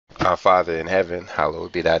Our Father in heaven,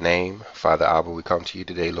 hallowed be thy name. Father Abba, we come to you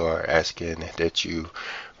today, Lord, asking that you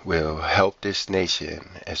will help this nation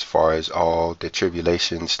as far as all the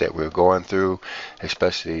tribulations that we're going through,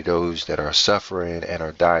 especially those that are suffering and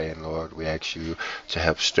are dying, Lord. We ask you to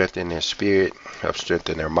help strengthen their spirit, help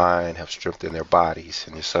strengthen their mind, help strengthen their bodies.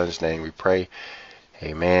 In your Son's name we pray.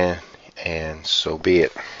 Amen. And so be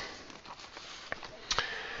it.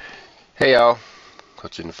 Hey y'all,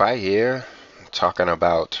 Coach Inthefight here, talking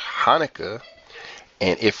about Hanukkah,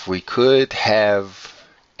 and if we could have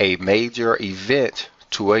a major event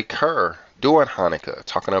to occur during Hanukkah,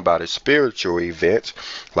 talking about a spiritual event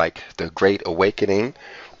like the Great Awakening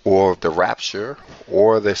or the Rapture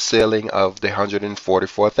or the sealing of the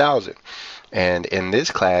 144,000. And in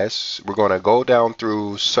this class, we're going to go down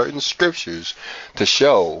through certain scriptures to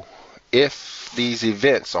show if these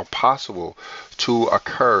events are possible to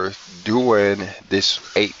occur during this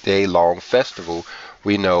 8-day long festival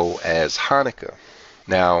we know as Hanukkah.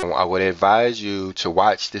 Now, I would advise you to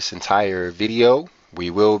watch this entire video. We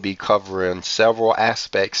will be covering several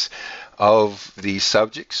aspects of these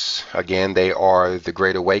subjects. Again, they are the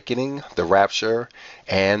Great Awakening, the Rapture,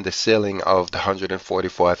 and the sealing of the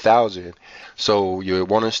 144,000. So you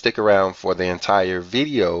want to stick around for the entire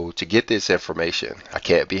video to get this information. I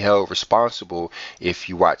can't be held responsible if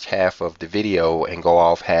you watch half of the video and go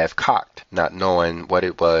off half-cocked, not knowing what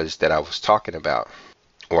it was that I was talking about,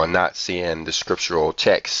 or not seeing the scriptural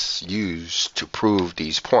texts used to prove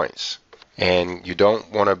these points. And you don't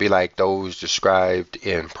want to be like those described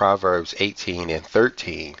in Proverbs 18 and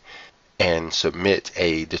 13 and submit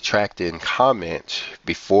a detracting comment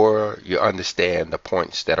before you understand the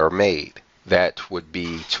points that are made. That would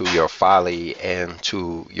be to your folly and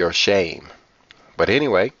to your shame. But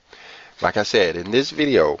anyway, like I said, in this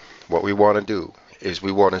video, what we want to do is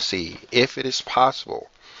we want to see if it is possible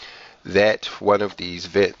that one of these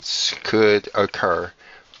events could occur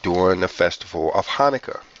during the festival of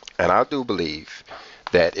Hanukkah. And I do believe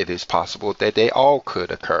that it is possible that they all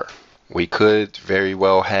could occur. We could very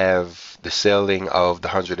well have the sealing of the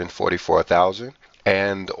 144,000,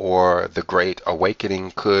 and or the Great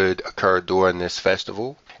Awakening could occur during this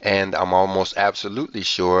festival. And I'm almost absolutely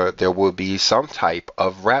sure there will be some type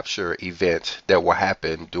of rapture event that will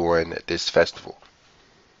happen during this festival.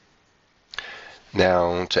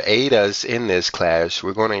 Now, to aid us in this class,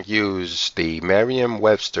 we're going to use the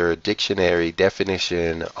Merriam-Webster dictionary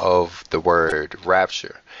definition of the word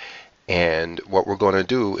rapture. And what we're going to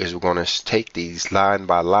do is we're going to take these line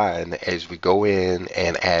by line as we go in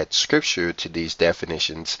and add scripture to these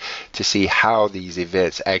definitions to see how these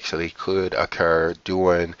events actually could occur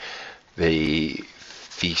during the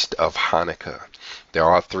Feast of Hanukkah. There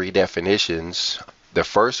are 3 definitions. The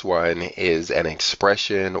first one is an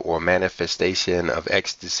expression or manifestation of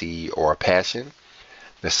ecstasy or passion.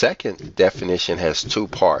 The second definition has 2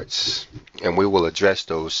 parts, and we will address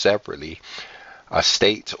those separately. A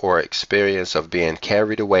state or experience of being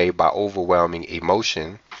carried away by overwhelming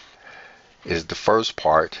emotion is the first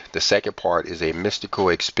part. The second part is a mystical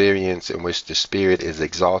experience in which the spirit is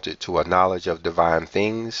exalted to a knowledge of divine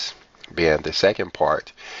things, being the second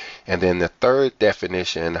part. And then the third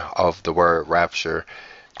definition of the word rapture,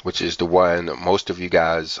 which is the one most of you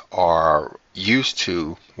guys are used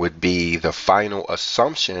to, would be the final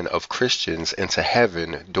assumption of Christians into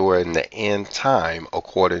heaven during the end time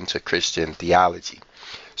according to Christian theology.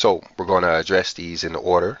 So we're going to address these in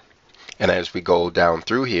order. And as we go down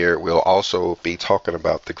through here, we'll also be talking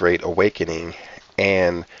about the Great Awakening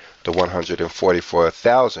and the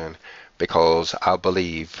 144,000, because I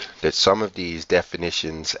believe that some of these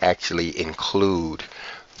definitions actually include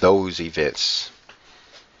those events,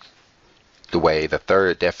 the way the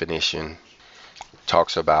third definition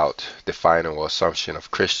talks about the final assumption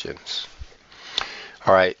of Christians.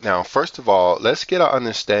 All right, now first of all, let's get an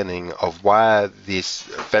understanding of why this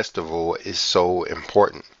festival is so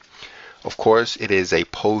important. Of course, it is a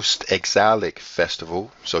post-exilic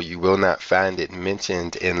festival, so you will not find it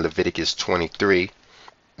mentioned in Leviticus 23.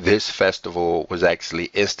 This festival was actually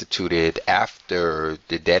instituted after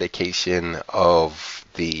the dedication of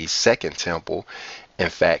the Second Temple. In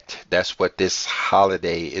fact, that's what this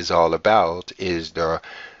holiday is all about, is the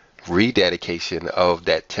rededication of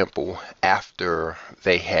that temple after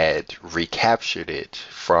they had recaptured it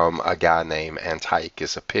from a guy named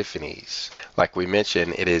Antiochus Epiphanes. Like we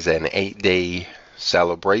mentioned, it is an 8-day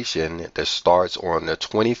celebration that starts on the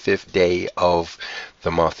 25th day of the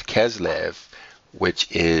month Kislev,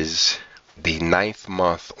 which is the 9th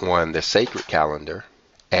month on the sacred calendar,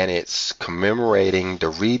 and it's commemorating the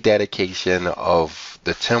rededication of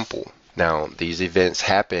the temple. Now, these events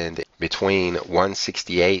happened between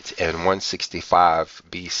 168 and 165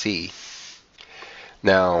 BC.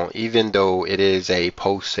 Now, even though it is a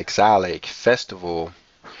post-exilic festival,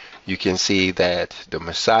 you can see that the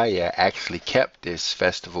Messiah actually kept this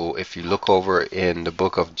festival if you look over in the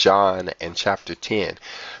book of John and chapter 10.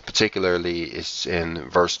 Particularly, it's in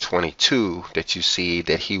verse 22 that you see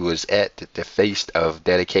that he was at the Feast of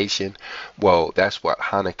Dedication. Well, that's what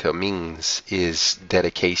Hanukkah means, is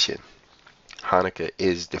dedication. Hanukkah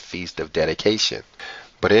is the Feast of Dedication.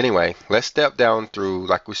 But anyway, let's step down through,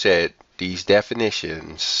 like we said, these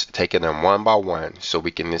definitions, taking them one by one so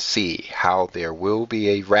we can see how there will be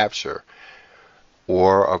a rapture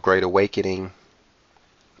or a great awakening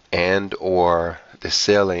and or the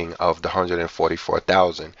sealing of the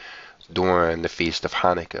 144,000 during the Feast of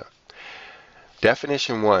Hanukkah.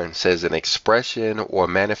 Definition 1 says an expression or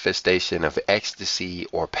manifestation of ecstasy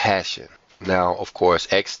or passion. Now, of course,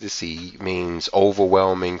 ecstasy means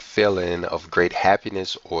overwhelming feeling of great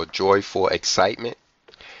happiness or joyful excitement.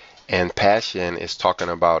 And passion is talking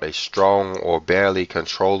about a strong or barely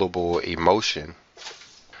controllable emotion.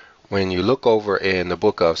 When you look over in the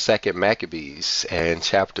book of 2 Maccabees and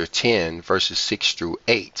chapter 10, verses 6 through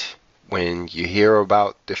 8, when you hear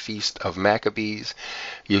about the Feast of Maccabees,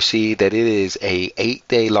 you see that it is a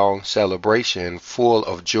 8-day long celebration full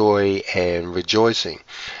of joy and rejoicing.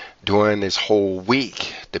 During this whole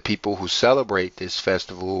week, the people who celebrate this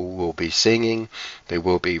festival will be singing, they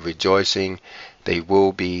will be rejoicing, they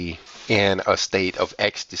will be in a state of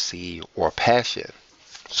ecstasy or passion.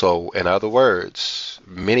 So, in other words,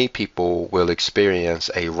 many people will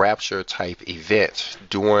experience a rapture type event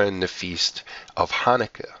during the Feast of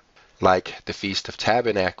Hanukkah. Like the Feast of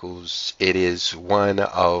Tabernacles, it is one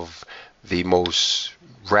of the most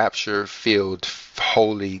rapture-filled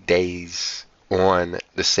holy days on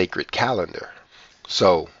the sacred calendar.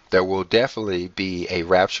 So there will definitely be a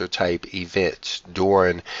rapture type event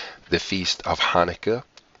during the Feast of Hanukkah.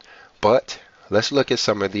 But let's look at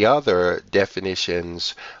some of the other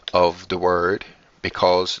definitions of the word,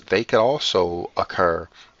 because they could also occur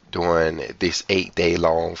during this 8-day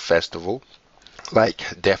long festival.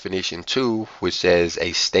 Like definition 2, which says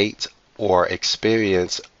a state or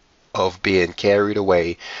experience of being carried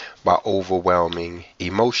away by overwhelming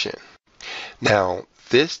emotion. Now,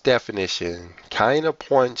 this definition kind of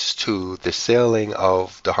points to the sealing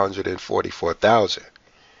of the 144,000.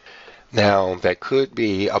 Now, that could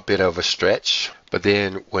be a bit of a stretch, but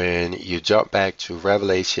then when you jump back to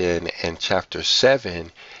Revelation and chapter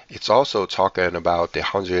 7, it's also talking about the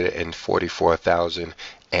 144,000,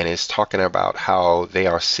 and it's talking about how they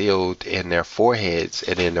are sealed in their foreheads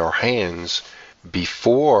and in their hands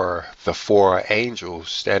before the 4 angels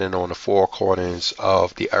standing on the 4 corners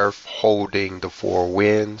of the earth holding the 4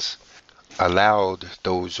 winds allowed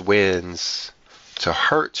those winds to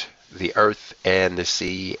hurt the earth and the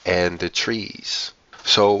sea and the trees.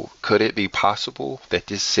 So could it be possible that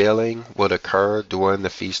this sealing would occur during the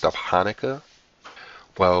Feast of Hanukkah?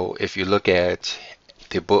 Well, if you look at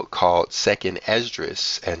the book called Second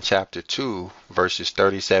Esdras and chapter 2 verses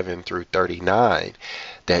 37 through 39,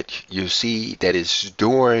 that you see that it's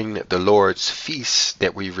during the Lord's feast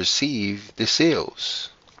that we receive the seals.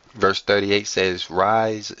 Verse 38 says,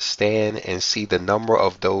 "Rise, stand, and see the number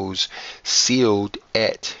of those sealed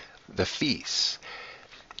at the feast."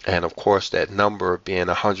 And of course that number being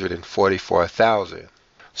 144,000.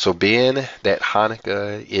 So being that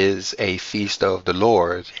Hanukkah is a feast of the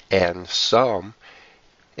Lord, and some,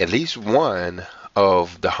 at least one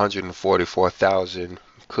of the 144,000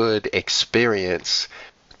 could experience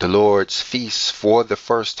the Lord's feast for the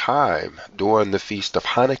first time during the Feast of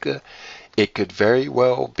Hanukkah, it could very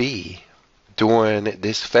well be during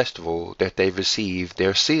this festival that they receive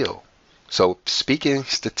their seal. So speaking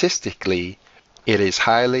statistically, it is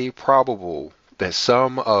highly probable that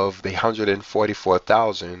some of the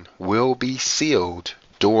 144,000 will be sealed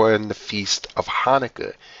during the Feast of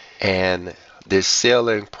Hanukkah, and this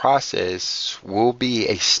sealing process will be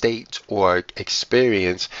a state or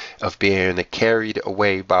experience of being carried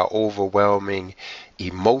away by overwhelming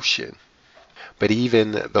emotion. But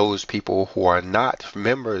even those people who are not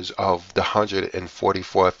members of the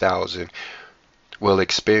 144,000 will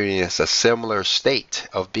experience a similar state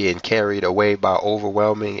of being carried away by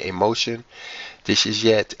overwhelming emotion. This is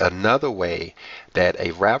yet another way that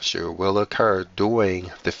a rapture will occur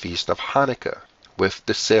during the Feast of Hanukkah with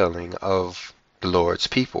the sealing of the Lord's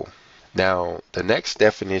people. Now, the next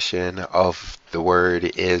definition of the word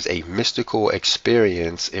is a mystical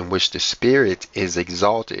experience in which the spirit is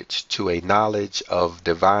exalted to a knowledge of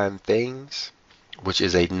divine things, which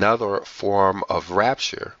is another form of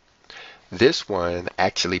rapture. This one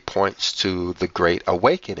actually points to the Great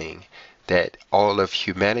Awakening that all of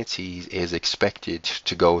humanity is expected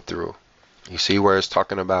to go through. You see where it's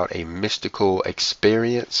talking about a mystical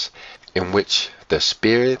experience in which the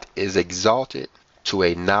spirit is exalted to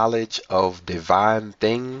a knowledge of divine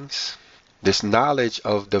things. This knowledge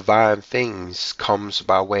of divine things comes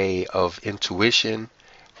by way of intuition,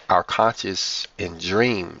 our conscious, and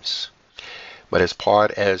dreams. But as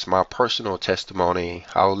part as my personal testimony,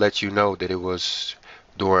 I'll let you know that it was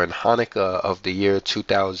during Hanukkah of the year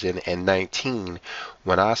 2019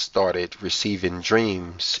 when I started receiving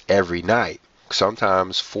dreams every night,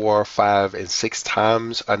 sometimes 4, 5, and 6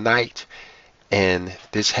 times a night. And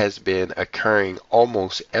this has been occurring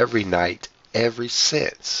almost every night ever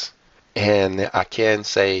since. And I can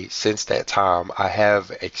say since that time, I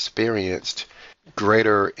have experienced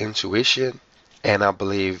greater intuition, and I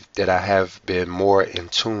believe that I have been more in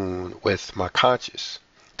tune with my conscious.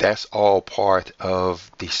 That's all part of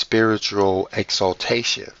the spiritual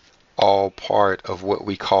exaltation, all part of what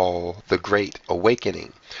we call the Great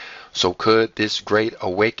Awakening. So could this Great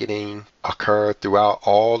Awakening occur throughout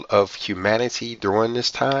all of humanity during this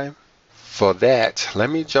time? For that, let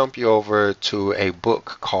me jump you over to a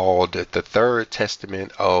book called The Third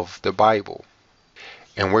Testament of the Bible.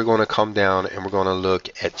 And we're going to come down and we're going to look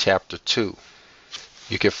at chapter 2.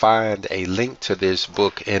 You can find a link to this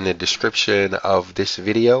book in the description of this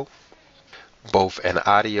video, both an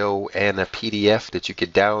audio and a PDF that you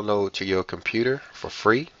can download to your computer for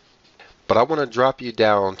free. But I want to drop you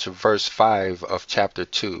down to verse 5 of chapter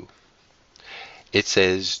 2. It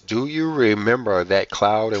says, "Do you remember that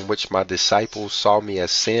cloud in which my disciples saw me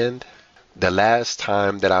ascend, the last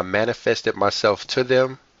time that I manifested myself to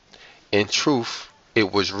them? In truth,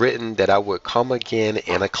 it was written that I would come again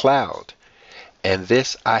in a cloud, and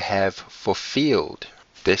this I have fulfilled."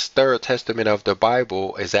 This third testament of the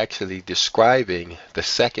Bible is actually describing the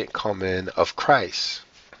second coming of Christ.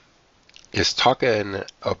 It's talking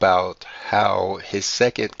about how his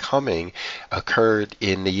second coming occurred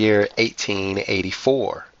in the year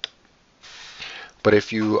 1884. But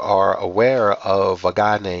if you are aware of a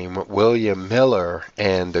guy named William Miller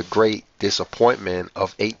and the Great Disappointment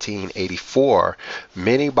of 1884,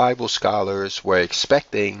 many Bible scholars were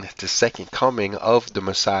expecting the second coming of the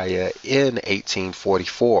Messiah in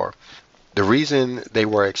 1844. The reason they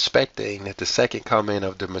were expecting the second coming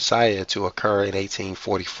of the Messiah to occur in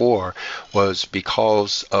 1844 was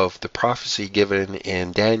because of the prophecy given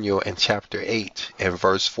in Daniel in chapter 8 and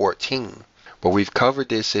verse 14. But we've covered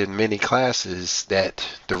this in many classes that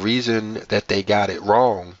the reason that they got it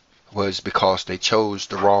wrong was because they chose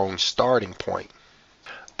the wrong starting point.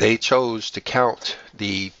 They chose to count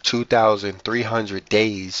the 2,300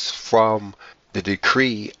 days from the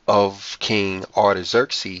decree of King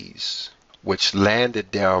Artaxerxes, which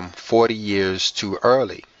landed them 40 years too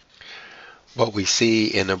early. But we see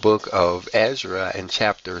in the book of Ezra in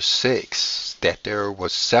chapter 6 that there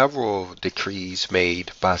was several decrees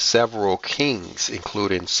made by several kings,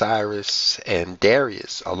 including Cyrus and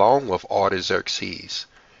Darius, along with Artaxerxes.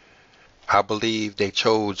 I believe they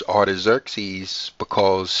chose Artaxerxes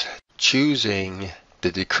because choosing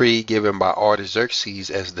the decree given by Artaxerxes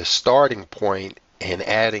as the starting point and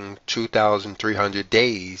adding 2,300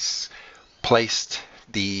 days placed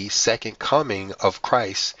the second coming of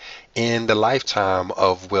Christ in the lifetime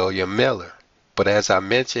of William Miller. But as I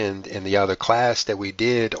mentioned in the other class that we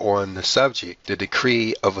did on the subject, the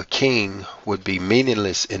decree of a king would be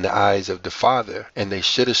meaningless in the eyes of the Father, and they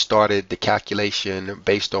should have started the calculation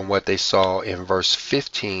based on what they saw in verse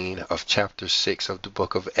 15 of chapter 6 of the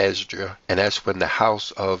book of Ezra, and that's when the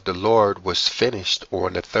house of the Lord was finished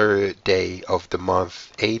on the 3rd day of the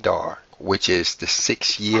month Adar, which is the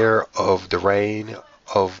 6th year of the reign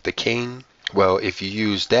of the king. Well, if you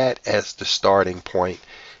use that as the starting point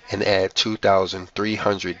and add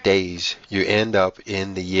 2,300 days, you end up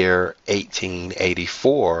in the year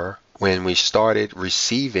 1884 when we started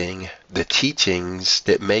receiving the teachings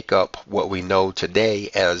that make up what we know today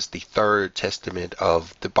as the Third Testament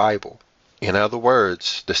of the Bible. In other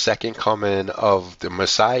words, the second coming of the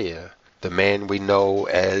Messiah, the man we know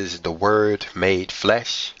as the Word made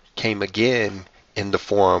flesh, came again in the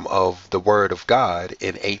form of the Word of God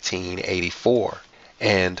in 1884.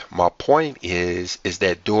 And my point is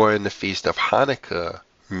that during the Feast of Hanukkah,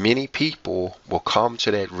 many people will come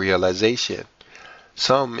to that realization.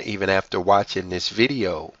 Some, even after watching this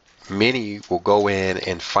video, many will go in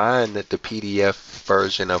and find the PDF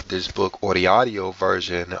version of this book or the audio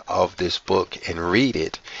version of this book and read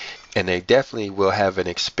it. And they definitely will have an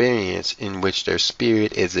experience in which their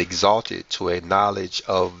spirit is exalted to a knowledge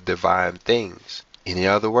of divine things. In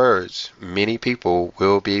other words, many people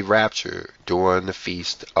will be raptured during the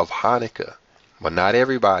Feast of Hanukkah, but not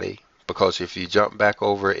everybody, because if you jump back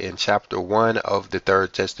over in chapter 1 of the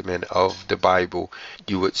Third Testament of the Bible,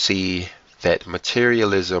 you would see that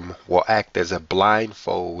materialism will act as a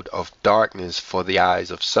blindfold of darkness for the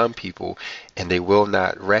eyes of some people, and they will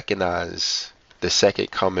not recognize the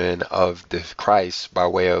second coming of the Christ by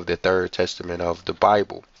way of the Third Testament of the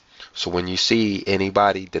Bible. So when you see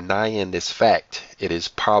anybody denying this fact, it is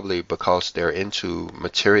probably because they're into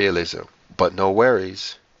materialism. But no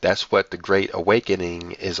worries, that's what the Great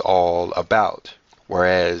Awakening is all about.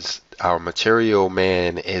 Whereas our material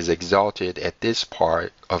man is exalted at this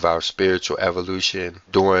part of our spiritual evolution,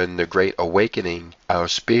 during the Great Awakening, our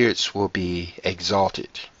spirits will be exalted.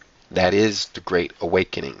 That is the Great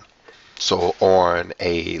Awakening. So on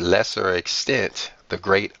a lesser extent, the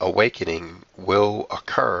Great Awakening will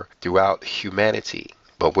occur throughout humanity.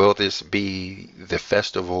 But will this be the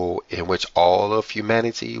festival in which all of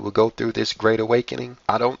humanity will go through this Great Awakening?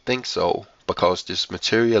 I don't think so, because this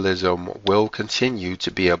materialism will continue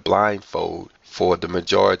to be a blindfold for the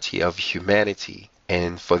majority of humanity.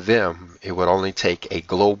 And for them, it would only take a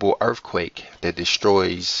global earthquake that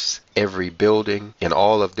destroys every building and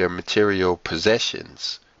all of their material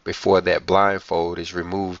possessions before that blindfold is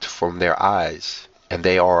removed from their eyes and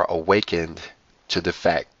they are awakened to the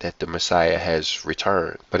fact that the Messiah has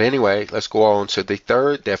returned. But anyway, let's go on to the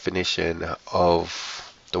third definition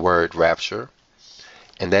of the word rapture,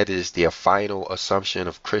 and that is the final assumption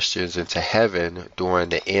of Christians into heaven during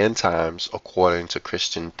the end times according to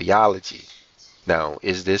Christian theology. Now,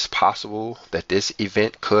 is this possible that this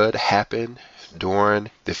event could happen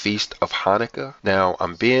during the Feast of Hanukkah? Now,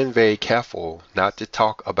 I'm being very careful not to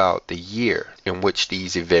talk about the year in which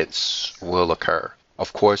these events will occur.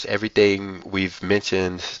 Of course, everything we've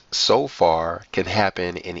mentioned so far can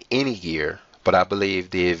happen in any year, but I believe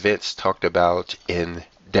the events talked about in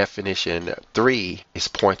definition 3 is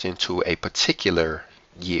pointing to a particular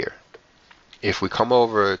year. If we come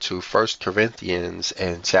over to 1 Corinthians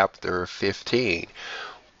and chapter 15,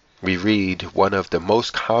 we read one of the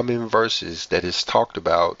most common verses that is talked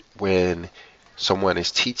about when someone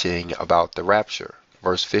is teaching about the rapture.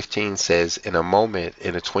 Verse 15 says, "In a moment,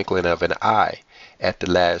 in a twinkling of an eye, at the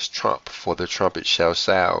last trump, for the trumpet shall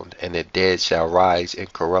sound, and the dead shall rise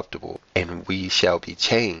incorruptible, and we shall be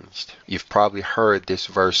changed." You've probably heard this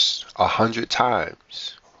verse 100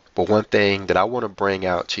 times. But one thing that I want to bring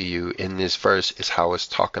out to you in this verse is how it's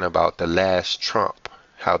talking about the last trump,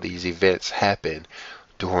 how these events happen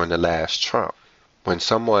during the last trump. When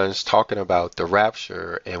someone's talking about the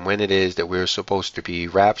rapture and when it is that we're supposed to be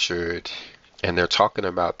raptured, and they're talking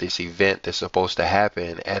about this event that's supposed to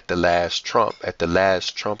happen at the last trump, at the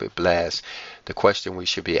last trumpet blast, the question we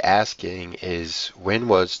should be asking is, when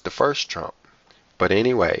was the first trump? But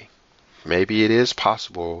anyway, maybe it is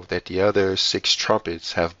possible that the other 6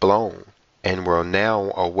 trumpets have blown, and we're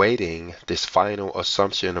now awaiting this final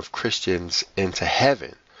assumption of Christians into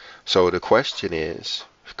heaven. So the question is,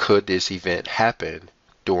 could this event happen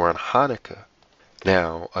during Hanukkah?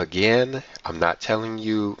 Now, again, I'm not telling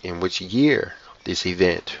you in which year this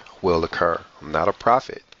event will occur. I'm not a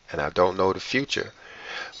prophet, and I don't know the future.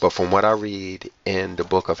 But from what I read in the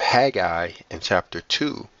book of Haggai in chapter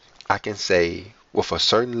 2, I can say with a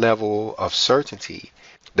certain level of certainty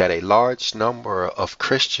that a large number of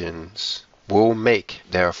Christians will make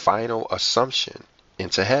their final assumption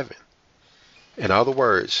into heaven. In other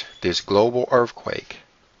words, this global earthquake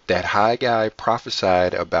that Haggai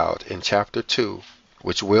prophesied about in chapter 2,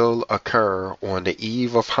 which will occur on the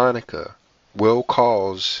eve of Hanukkah, will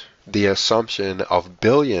cause the assumption of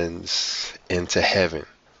billions into heaven.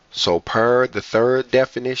 So per the third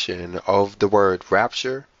definition of the word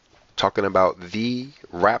rapture, talking about the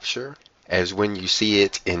rapture, as when you see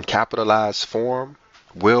it in capitalized form,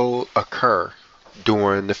 will occur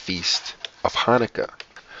during the Feast of Hanukkah.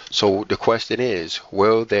 So the question is,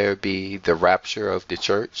 will there be the rapture of the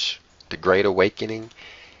church, the Great Awakening,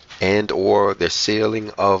 and or the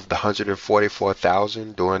sealing of the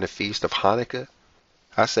 144,000 during the Feast of Hanukkah?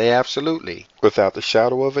 I say absolutely, without the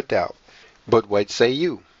shadow of a doubt. But what say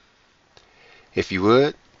you? If you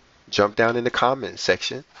would, jump down in the comment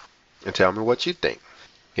section and tell me what you think.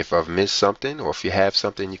 If I've missed something or if you have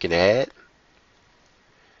something you can add,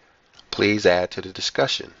 please add to the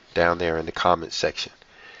discussion down there in the comment section.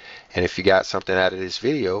 And if you got something out of this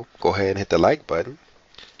video, go ahead and hit the like button.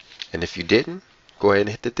 And if you didn't, go ahead and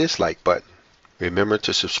hit the dislike button. Remember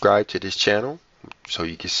to subscribe to this channel so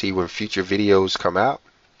you can see when future videos come out.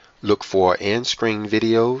 Look for end screen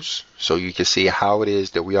videos so you can see how it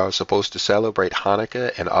is that we are supposed to celebrate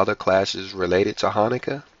Hanukkah and other classes related to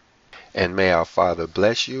Hanukkah. And may our Father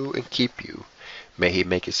bless you and keep you. May he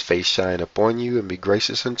make his face shine upon you and be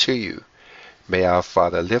gracious unto you. May our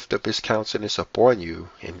Father lift up his countenance upon you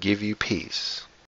and give you peace.